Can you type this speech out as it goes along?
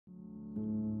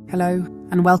Hello,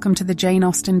 and welcome to the Jane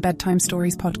Austen Bedtime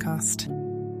Stories podcast.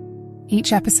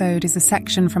 Each episode is a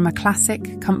section from a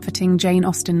classic, comforting Jane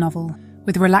Austen novel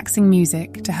with relaxing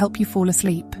music to help you fall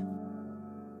asleep.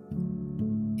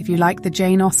 If you like the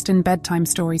Jane Austen Bedtime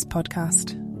Stories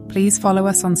podcast, please follow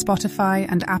us on Spotify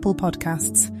and Apple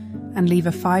Podcasts and leave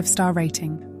a 5-star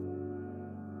rating.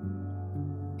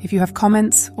 If you have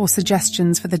comments or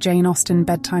suggestions for the Jane Austen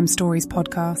Bedtime Stories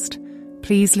podcast,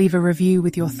 please leave a review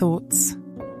with your thoughts.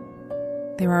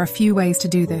 There are a few ways to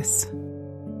do this.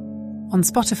 On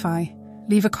Spotify,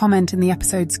 leave a comment in the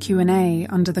episode's Q&A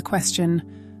under the question,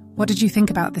 "What did you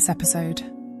think about this episode?"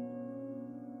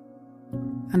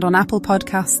 And on Apple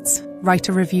Podcasts, write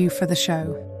a review for the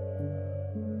show.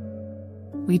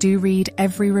 We do read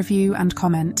every review and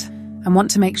comment and want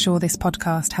to make sure this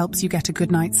podcast helps you get a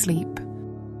good night's sleep.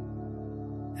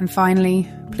 And finally,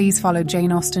 please follow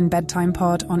Jane Austen Bedtime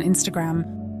Pod on Instagram.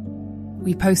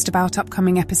 We post about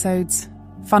upcoming episodes,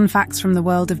 fun facts from the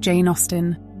world of Jane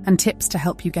Austen, and tips to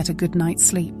help you get a good night's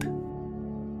sleep.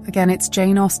 Again, it's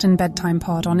Jane Austen Bedtime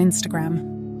Pod on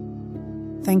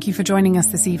Instagram. Thank you for joining us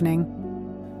this evening.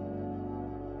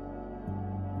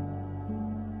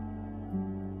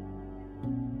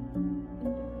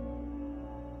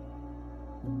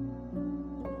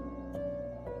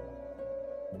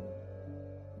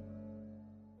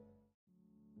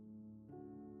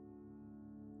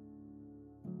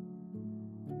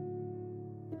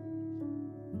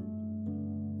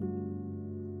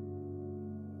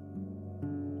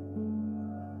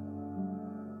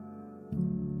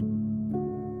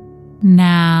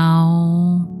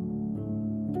 Now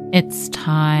it's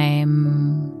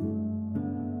time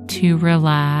to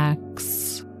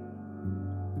relax.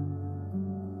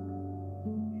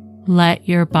 Let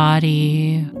your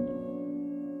body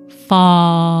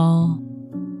fall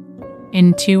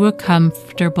into a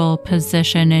comfortable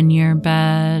position in your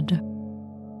bed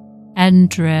and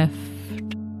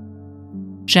drift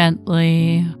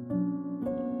gently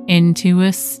into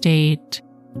a state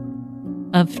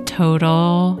of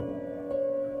total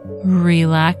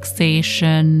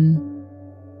relaxation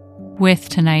with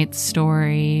tonight's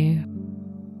story.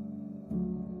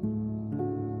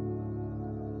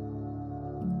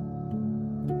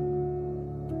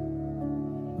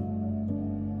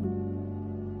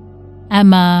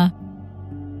 Emma.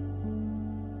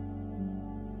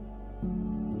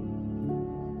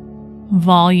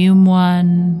 Volume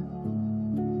 1,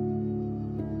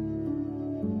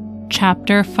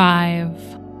 Chapter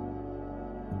 5.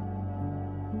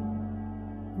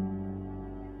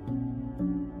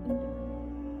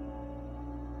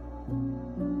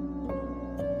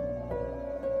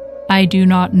 I do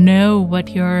not know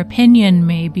what your opinion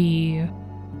may be,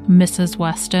 Mrs.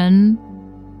 Weston,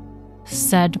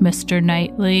 said Mr.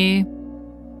 Knightley,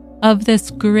 of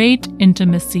this great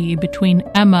intimacy between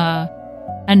Emma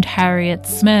and Harriet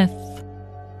Smith,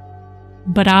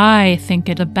 but I think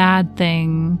it a bad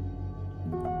thing.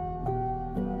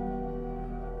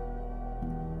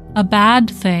 A bad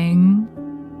thing?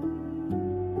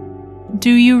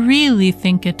 Do you really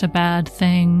think it a bad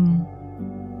thing?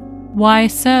 Why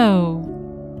so?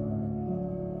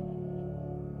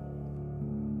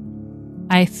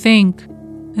 I think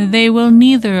they will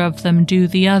neither of them do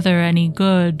the other any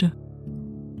good.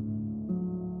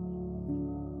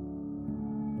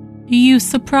 You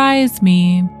surprise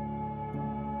me.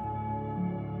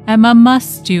 Emma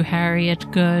must do Harriet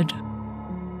good,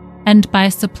 and by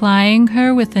supplying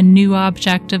her with a new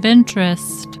object of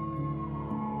interest,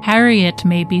 Harriet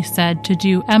may be said to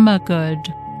do Emma good.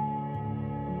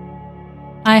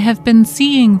 I have been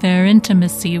seeing their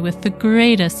intimacy with the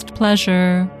greatest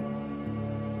pleasure.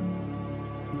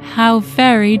 How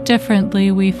very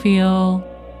differently we feel.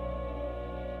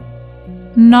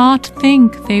 Not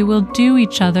think they will do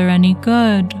each other any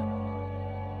good.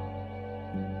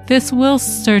 This will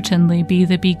certainly be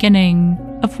the beginning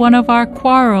of one of our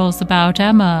quarrels about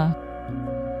Emma,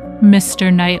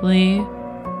 Mr. Knightley.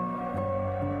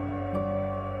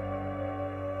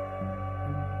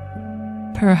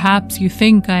 Perhaps you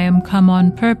think I am come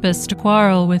on purpose to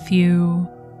quarrel with you,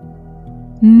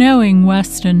 knowing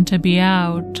Weston to be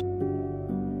out,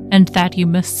 and that you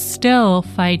must still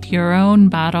fight your own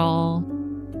battle.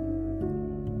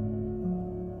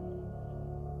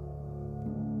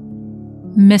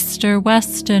 Mr.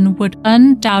 Weston would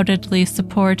undoubtedly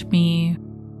support me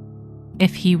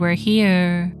if he were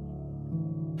here,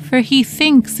 for he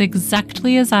thinks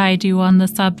exactly as I do on the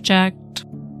subject.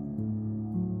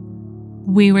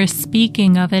 We were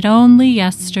speaking of it only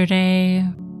yesterday,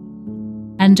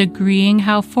 and agreeing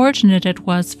how fortunate it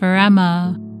was for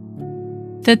Emma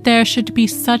that there should be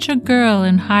such a girl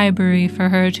in Highbury for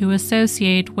her to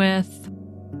associate with.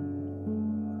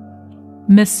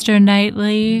 Mr.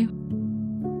 Knightley,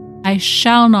 I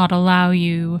shall not allow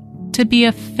you to be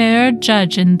a fair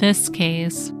judge in this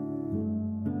case.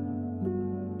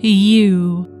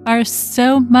 You are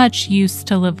so much used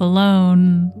to live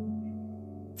alone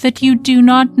that you do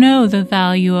not know the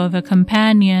value of a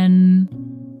companion,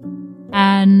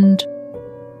 and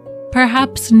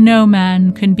perhaps no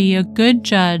man can be a good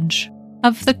judge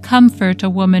of the comfort a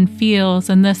woman feels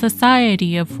in the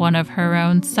society of one of her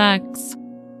own sex,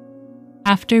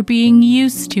 after being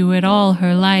used to it all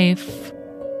her life.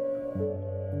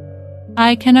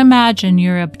 I can imagine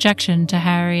your objection to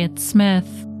Harriet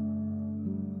Smith.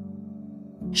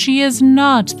 She is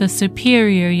not the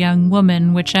superior young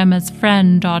woman which Emma's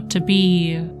friend ought to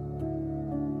be.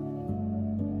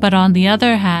 But on the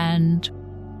other hand,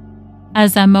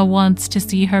 as Emma wants to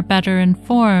see her better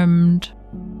informed,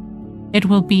 it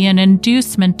will be an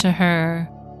inducement to her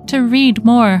to read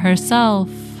more herself.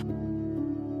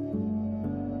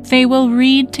 They will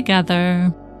read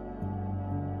together.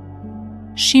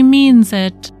 She means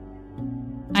it,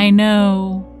 I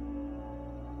know.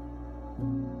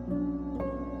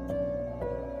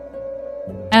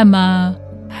 Emma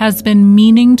has been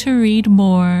meaning to read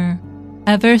more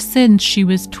ever since she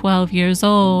was 12 years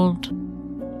old.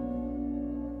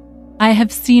 I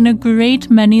have seen a great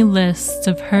many lists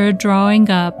of her drawing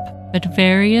up at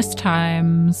various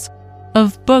times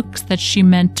of books that she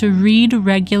meant to read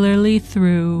regularly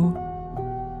through,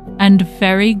 and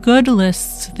very good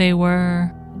lists they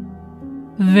were,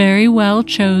 very well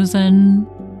chosen,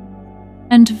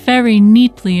 and very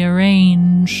neatly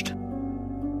arranged,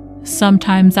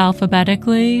 sometimes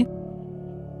alphabetically,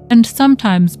 and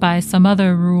sometimes by some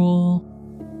other rule.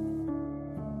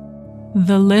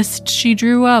 The list she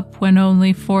drew up when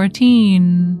only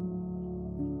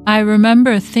 14, I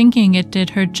remember thinking it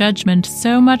did her judgment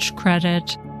so much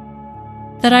credit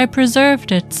that I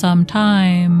preserved it some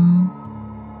time,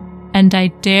 and I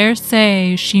dare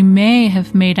say she may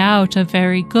have made out a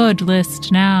very good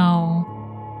list now.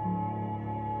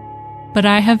 But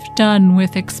I have done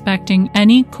with expecting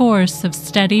any course of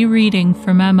steady reading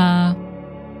from Emma.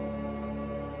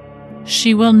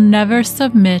 She will never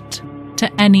submit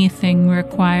to anything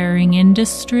requiring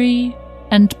industry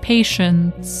and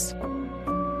patience,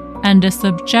 and a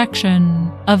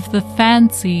subjection of the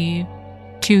fancy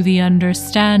to the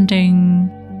understanding.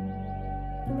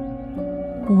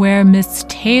 Where Miss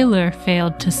Taylor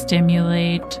failed to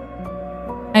stimulate,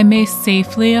 I may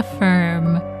safely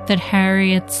affirm that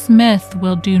Harriet Smith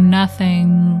will do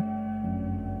nothing.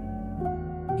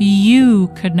 You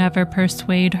could never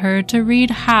persuade her to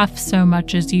read half so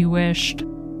much as you wished.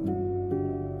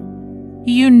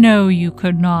 You know you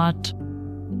could not.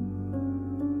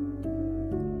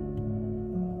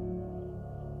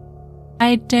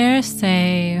 I dare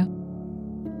say,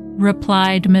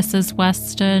 replied Mrs.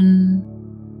 Weston,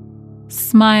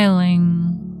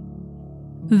 smiling,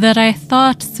 that I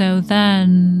thought so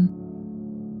then,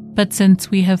 but since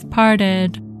we have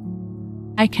parted,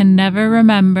 I can never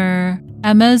remember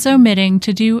Emma's omitting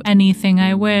to do anything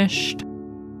I wished.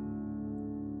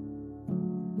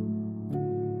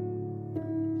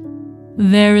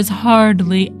 There is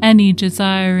hardly any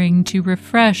desiring to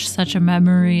refresh such a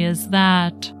memory as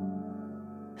that,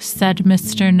 said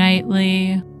Mr.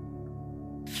 Knightley,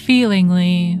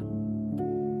 feelingly,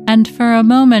 and for a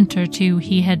moment or two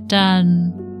he had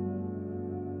done.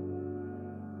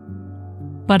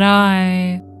 But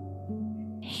I,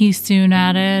 he soon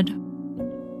added,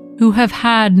 who have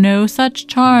had no such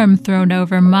charm thrown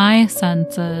over my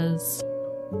senses,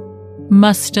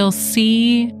 must still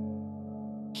see,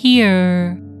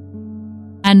 hear,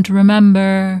 and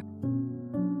remember.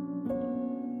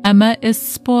 Emma is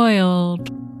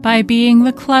spoiled by being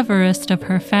the cleverest of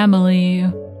her family.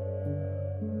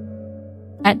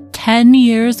 At 10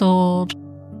 years old,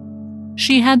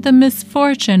 she had the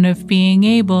misfortune of being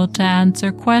able to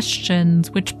answer questions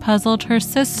which puzzled her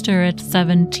sister at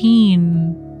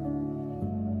 17.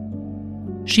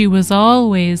 She was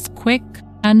always quick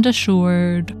and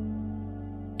assured,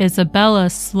 Isabella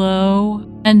slow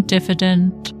and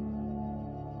diffident.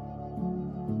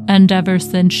 And ever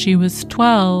since she was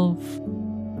 12,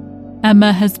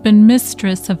 Emma has been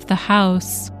mistress of the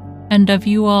house and of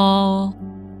you all.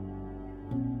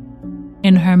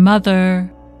 In her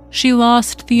mother, she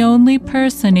lost the only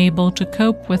person able to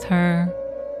cope with her.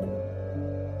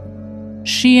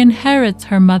 She inherits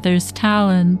her mother's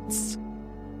talents,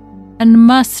 and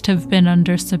must have been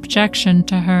under subjection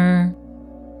to her.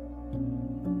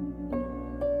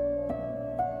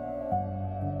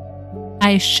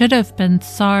 I should have been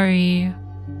sorry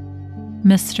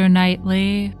Mr.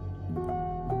 Knightley,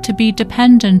 to be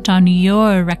dependent on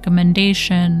your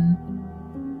recommendation.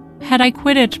 Had I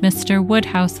quitted Mr.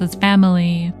 Woodhouse's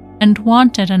family and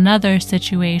wanted another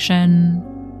situation,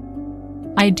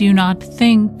 I do not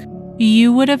think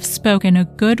you would have spoken a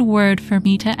good word for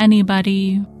me to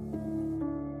anybody.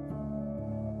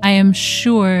 I am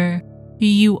sure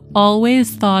you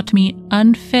always thought me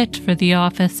unfit for the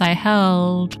office I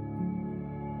held.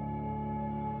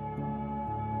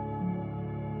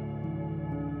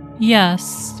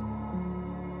 Yes,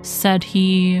 said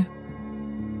he,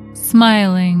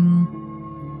 smiling.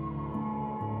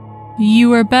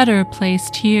 You are better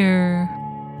placed here,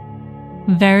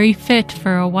 very fit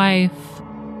for a wife,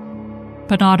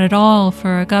 but not at all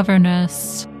for a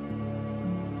governess.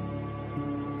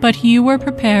 But you were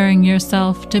preparing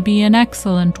yourself to be an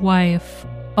excellent wife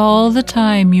all the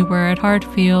time you were at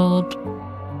Hartfield.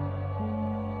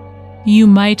 You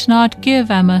might not give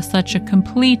Emma such a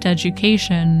complete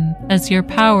education as your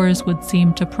powers would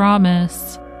seem to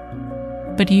promise,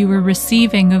 but you were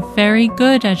receiving a very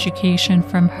good education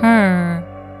from her,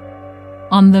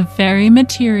 on the very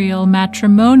material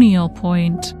matrimonial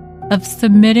point of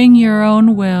submitting your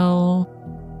own will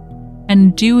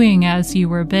and doing as you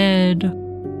were bid.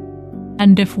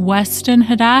 And if Weston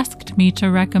had asked me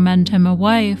to recommend him a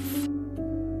wife,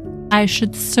 I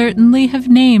should certainly have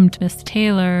named Miss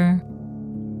Taylor.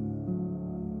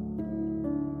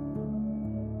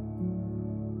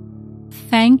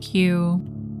 Thank you.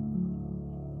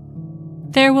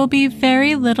 There will be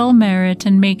very little merit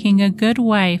in making a good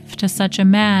wife to such a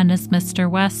man as Mr.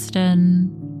 Weston.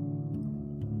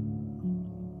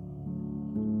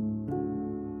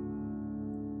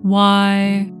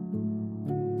 Why,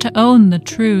 to own the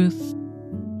truth,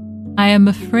 I am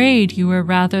afraid you were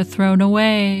rather thrown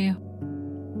away,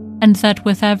 and that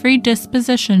with every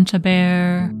disposition to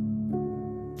bear,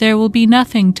 there will be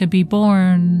nothing to be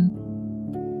borne.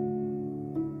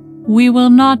 We will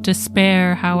not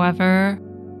despair, however.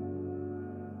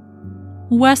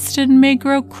 Weston may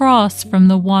grow cross from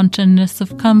the wantonness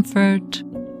of comfort,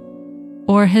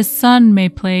 or his son may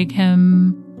plague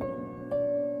him.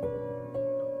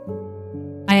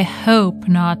 I hope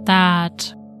not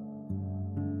that.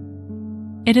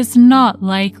 It is not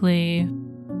likely.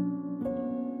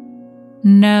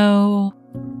 No,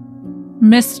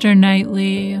 Mr.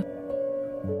 Knightley,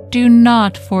 do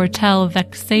not foretell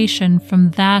vexation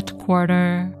from that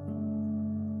quarter.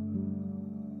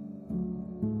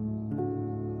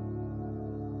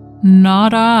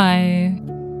 Not I.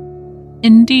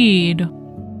 Indeed,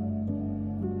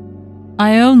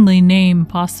 I only name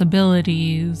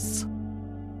possibilities.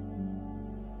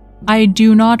 I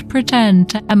do not pretend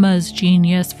to Emma's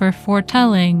genius for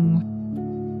foretelling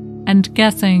and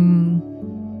guessing.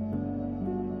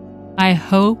 I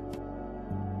hope,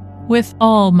 with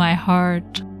all my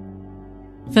heart,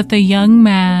 that the young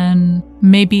man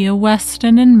may be a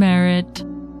Weston in merit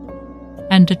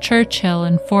and a Churchill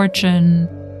in fortune.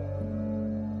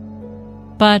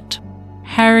 But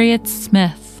Harriet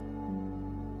Smith,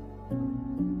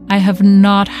 I have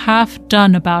not half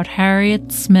done about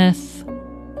Harriet Smith.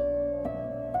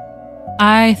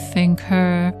 I think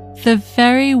her the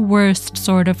very worst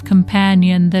sort of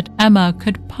companion that Emma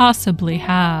could possibly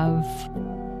have.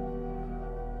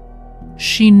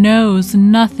 She knows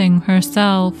nothing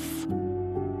herself,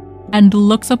 and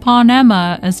looks upon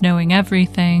Emma as knowing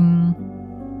everything.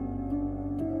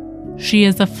 She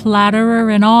is a flatterer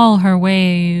in all her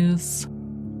ways,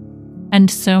 and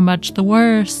so much the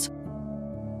worse,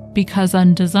 because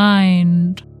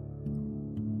undesigned.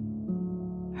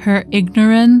 Her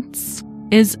ignorance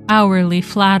is hourly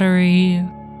flattery.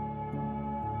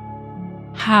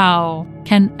 How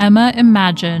can Emma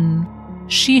imagine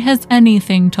she has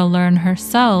anything to learn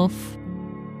herself,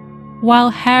 while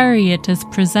Harriet is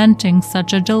presenting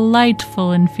such a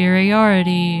delightful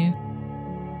inferiority?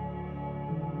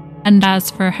 And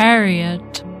as for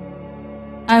Harriet,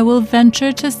 I will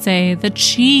venture to say that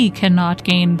she cannot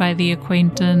gain by the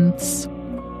acquaintance.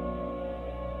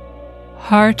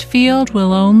 Hartfield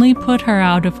will only put her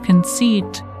out of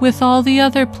conceit with all the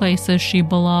other places she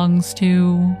belongs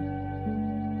to.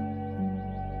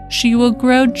 She will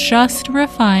grow just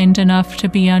refined enough to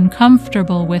be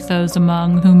uncomfortable with those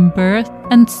among whom birth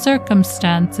and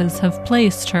circumstances have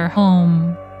placed her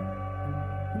home.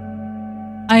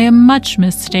 I am much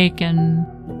mistaken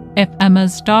if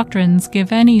Emma's doctrines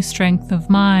give any strength of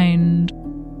mind,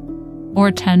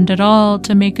 or tend at all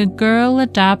to make a girl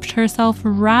adapt herself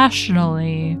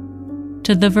rationally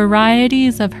to the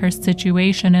varieties of her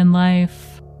situation in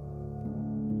life.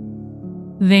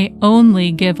 They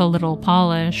only give a little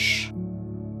polish.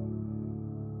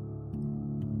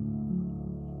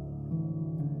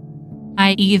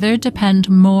 I either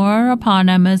depend more upon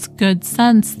Emma's good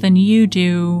sense than you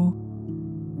do,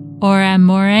 or am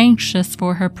more anxious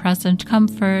for her present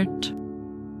comfort,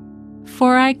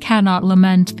 for I cannot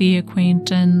lament the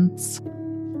acquaintance.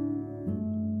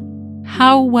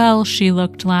 How well she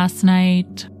looked last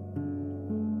night!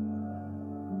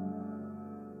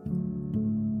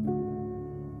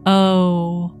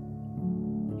 Oh,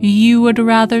 you would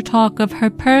rather talk of her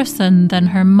person than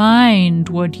her mind,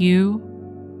 would you?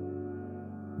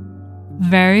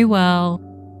 Very well.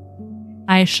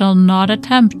 I shall not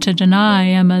attempt to deny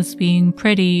Emma's being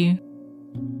pretty.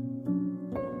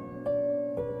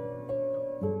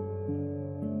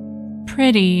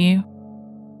 Pretty.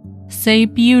 Say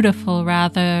beautiful,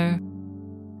 rather.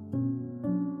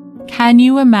 Can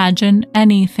you imagine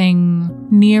anything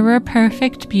nearer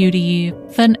perfect beauty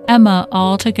than Emma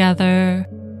altogether?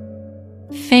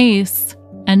 Face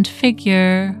and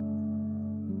figure.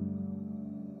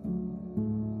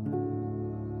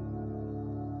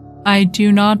 I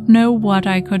do not know what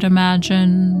I could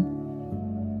imagine,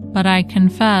 but I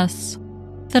confess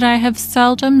that I have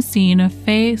seldom seen a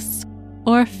face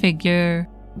or figure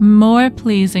more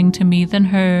pleasing to me than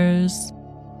hers.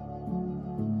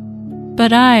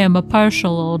 But I am a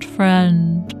partial old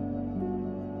friend.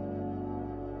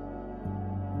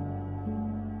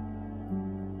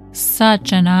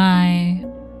 Such an eye,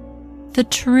 the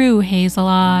true hazel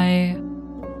eye,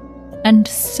 and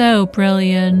so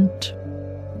brilliant.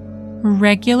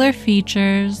 Regular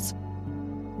features,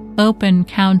 open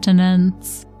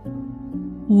countenance,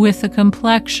 with a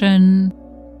complexion,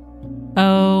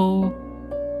 oh,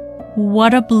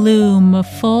 what a bloom of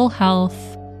full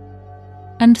health,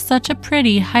 and such a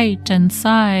pretty height and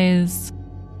size,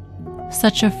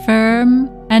 such a firm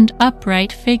and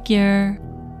upright figure.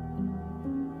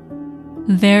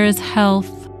 There is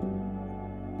health,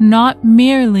 not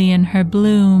merely in her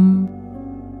bloom,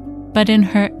 but in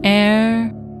her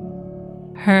air,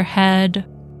 her head,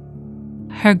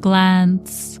 her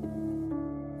glance.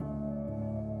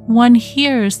 One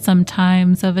hears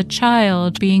sometimes of a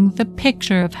child being the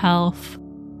picture of health.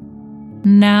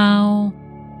 Now,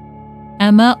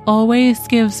 Emma always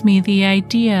gives me the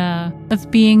idea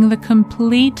of being the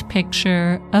complete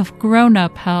picture of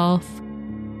grown-up health.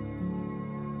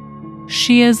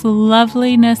 She is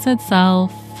loveliness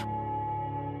itself.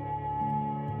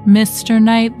 Mr.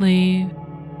 Knightley,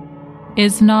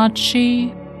 is not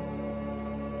she?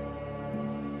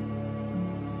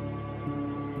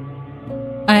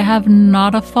 I have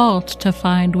not a fault to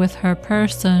find with her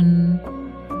person,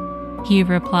 he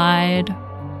replied.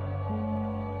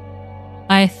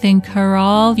 I think her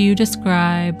all you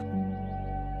describe.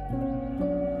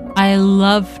 I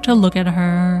love to look at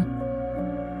her,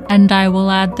 and I will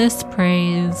add this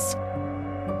praise,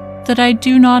 that I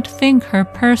do not think her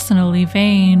personally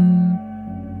vain.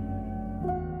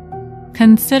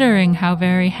 Considering how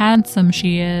very handsome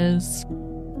she is,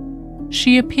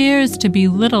 she appears to be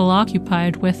little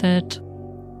occupied with it.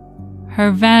 Her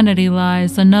vanity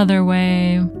lies another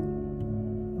way.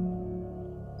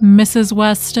 Mrs.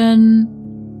 Weston,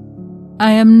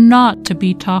 I am not to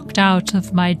be talked out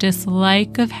of my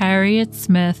dislike of Harriet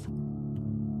Smith,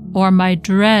 or my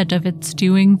dread of its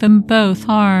doing them both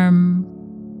harm.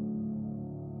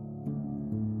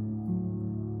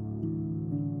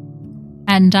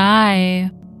 And I,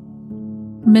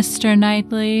 Mr.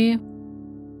 Knightley,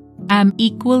 am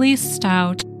equally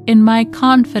stout in my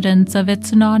confidence of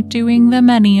its not doing them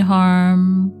any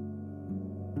harm.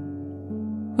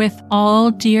 With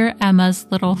all dear Emma's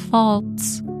little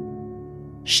faults,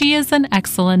 she is an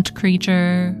excellent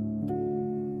creature.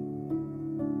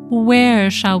 Where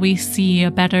shall we see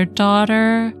a better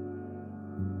daughter,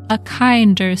 a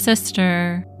kinder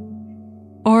sister,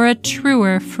 or a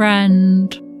truer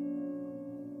friend?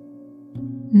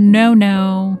 No,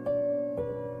 no.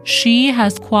 She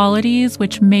has qualities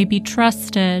which may be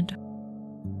trusted.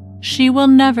 She will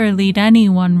never lead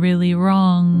anyone really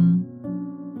wrong.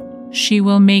 She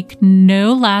will make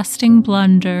no lasting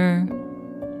blunder.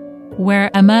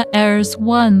 Where Emma errs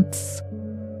once,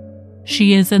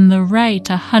 she is in the right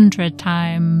 100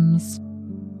 times.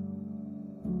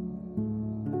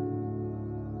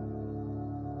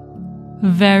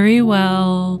 Very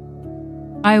well.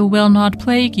 I will not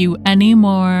plague you any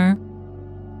more.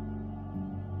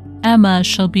 Emma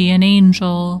shall be an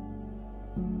angel,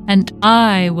 and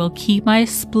I will keep my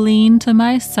spleen to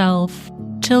myself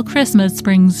till Christmas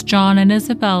brings John and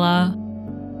Isabella.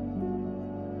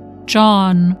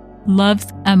 John loves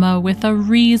Emma with a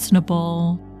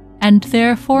reasonable, and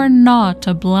therefore not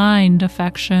a blind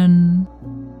affection,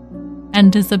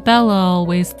 and Isabella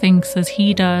always thinks as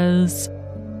he does.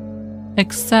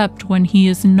 except when he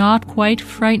is not quite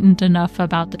frightened enough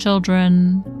about the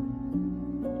children.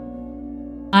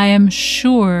 I am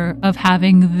sure of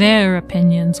having their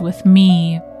opinions with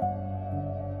me.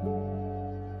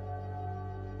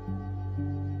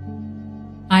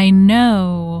 I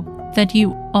know that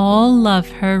you all love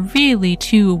her really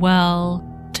too well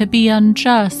to be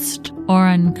unjust or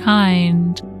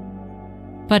unkind.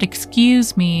 But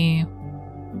excuse me,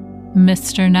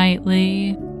 Mr.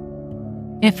 Knightley,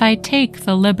 if I take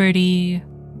the liberty.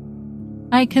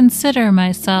 I consider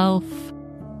myself,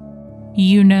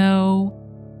 you know,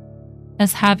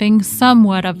 as having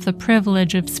somewhat of the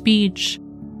privilege of speech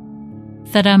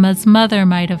that Emma's mother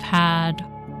might have had,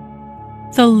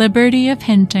 the liberty of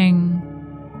hinting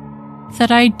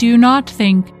that I do not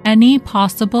think any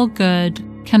possible good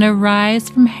can arise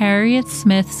from Harriet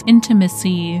Smith's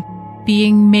intimacy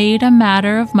being made a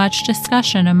matter of much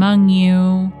discussion among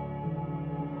you.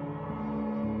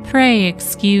 Pray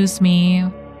excuse me,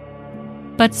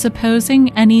 but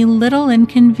supposing any little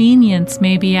inconvenience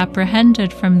may be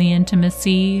apprehended from the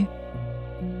intimacy,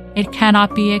 it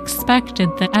cannot be expected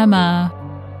that Emma,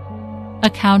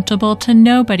 accountable to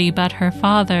nobody but her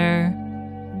father,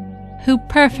 who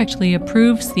perfectly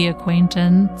approves the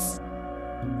acquaintance,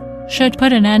 should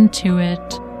put an end to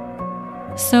it,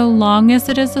 so long as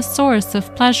it is a source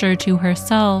of pleasure to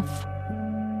herself.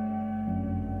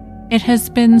 It has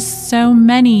been so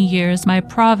many years my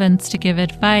province to give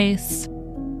advice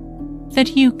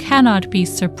that you cannot be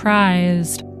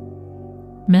surprised,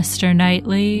 Mr.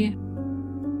 Knightley,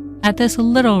 at this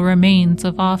little remains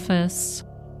of office.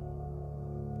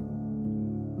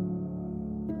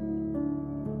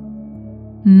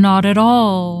 Not at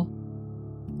all,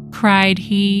 cried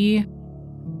he.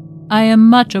 I am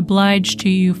much obliged to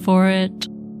you for it.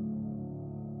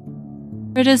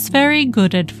 It is very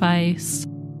good advice,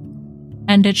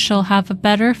 and it shall have a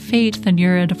better fate than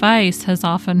your advice has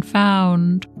often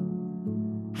found,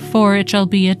 for it shall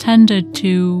be attended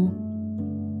to.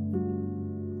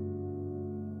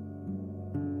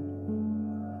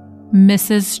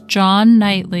 Mrs. John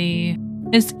Knightley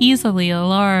is easily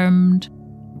alarmed,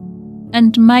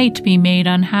 and might be made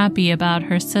unhappy about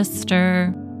her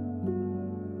sister.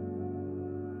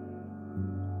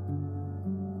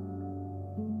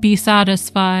 Be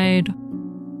satisfied,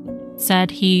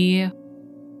 said he.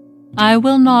 I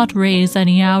will not raise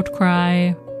any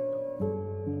outcry.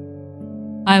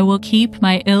 I will keep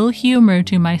my ill humor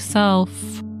to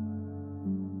myself.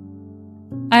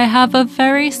 I have a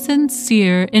very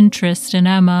sincere interest in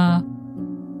Emma.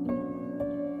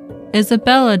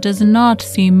 Isabella does not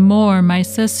seem more my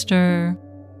sister,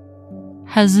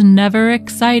 has never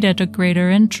excited a greater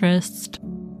interest,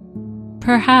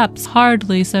 perhaps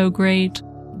hardly so great.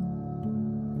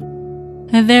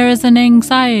 There is an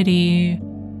anxiety,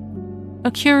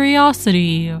 a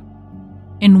curiosity,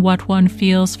 in what one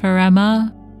feels for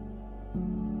Emma.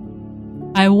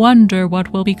 I wonder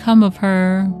what will become of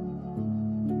her.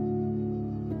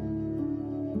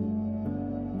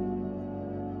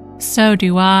 So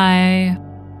do I,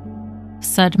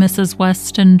 said Mrs.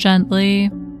 Weston gently.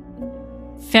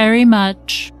 Very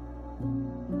much.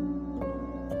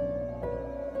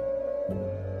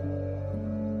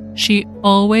 She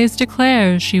always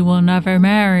declares she will never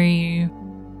marry,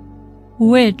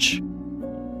 which,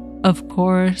 of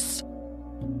course,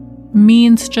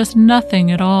 means just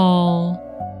nothing at all.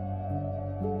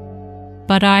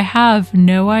 But I have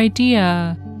no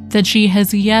idea that she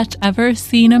has yet ever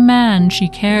seen a man she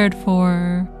cared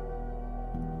for.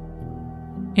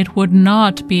 It would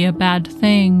not be a bad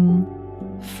thing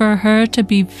for her to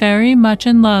be very much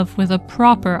in love with a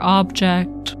proper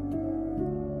object.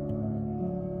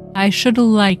 I should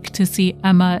like to see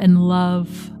Emma in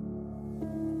love,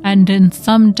 and in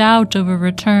some doubt of a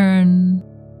return.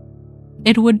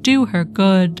 It would do her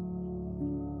good.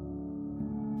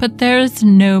 But there is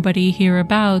nobody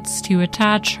hereabouts to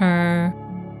attach her,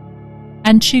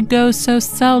 and she goes so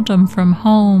seldom from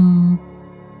home.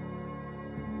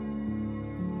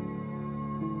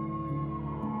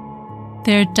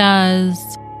 There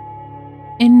does,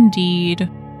 indeed,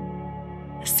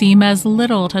 seem as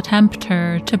little to tempt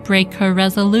her to break her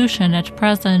resolution at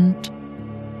present,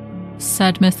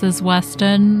 said Mrs.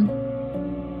 Weston,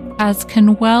 as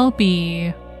can well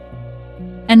be.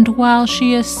 And while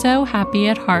she is so happy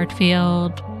at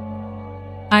Hartfield,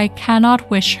 I cannot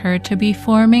wish her to be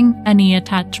forming any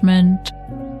attachment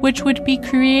which would be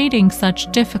creating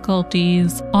such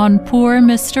difficulties on poor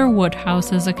Mr.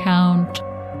 Woodhouse's account.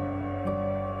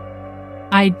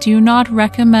 I do not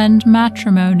recommend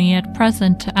matrimony at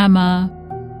present to Emma,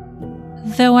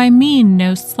 though I mean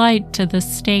no slight to the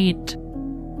state,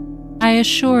 I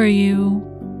assure you.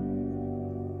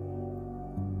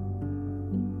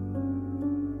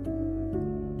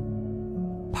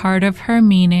 part of her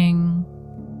meaning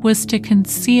was to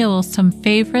conceal some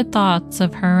favorite thoughts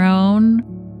of her own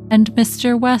and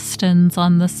Mr. Weston's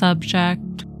on the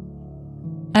subject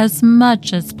as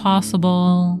much as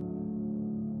possible.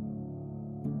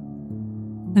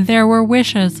 There were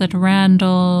wishes at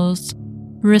Randall's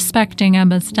respecting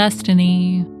Emma's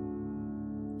destiny,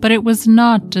 but it was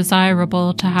not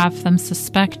desirable to have them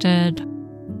suspected,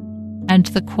 and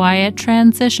the quiet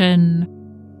transition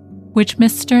which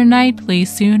Mr. Knightley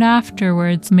soon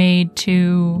afterwards made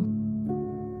to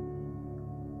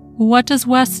 "What does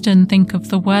Weston think of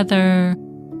the weather?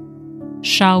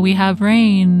 Shall we have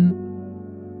rain?"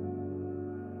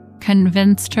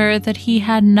 convinced her that he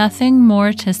had nothing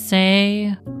more to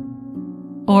say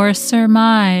or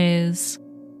surmise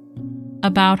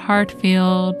about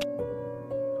Hartfield.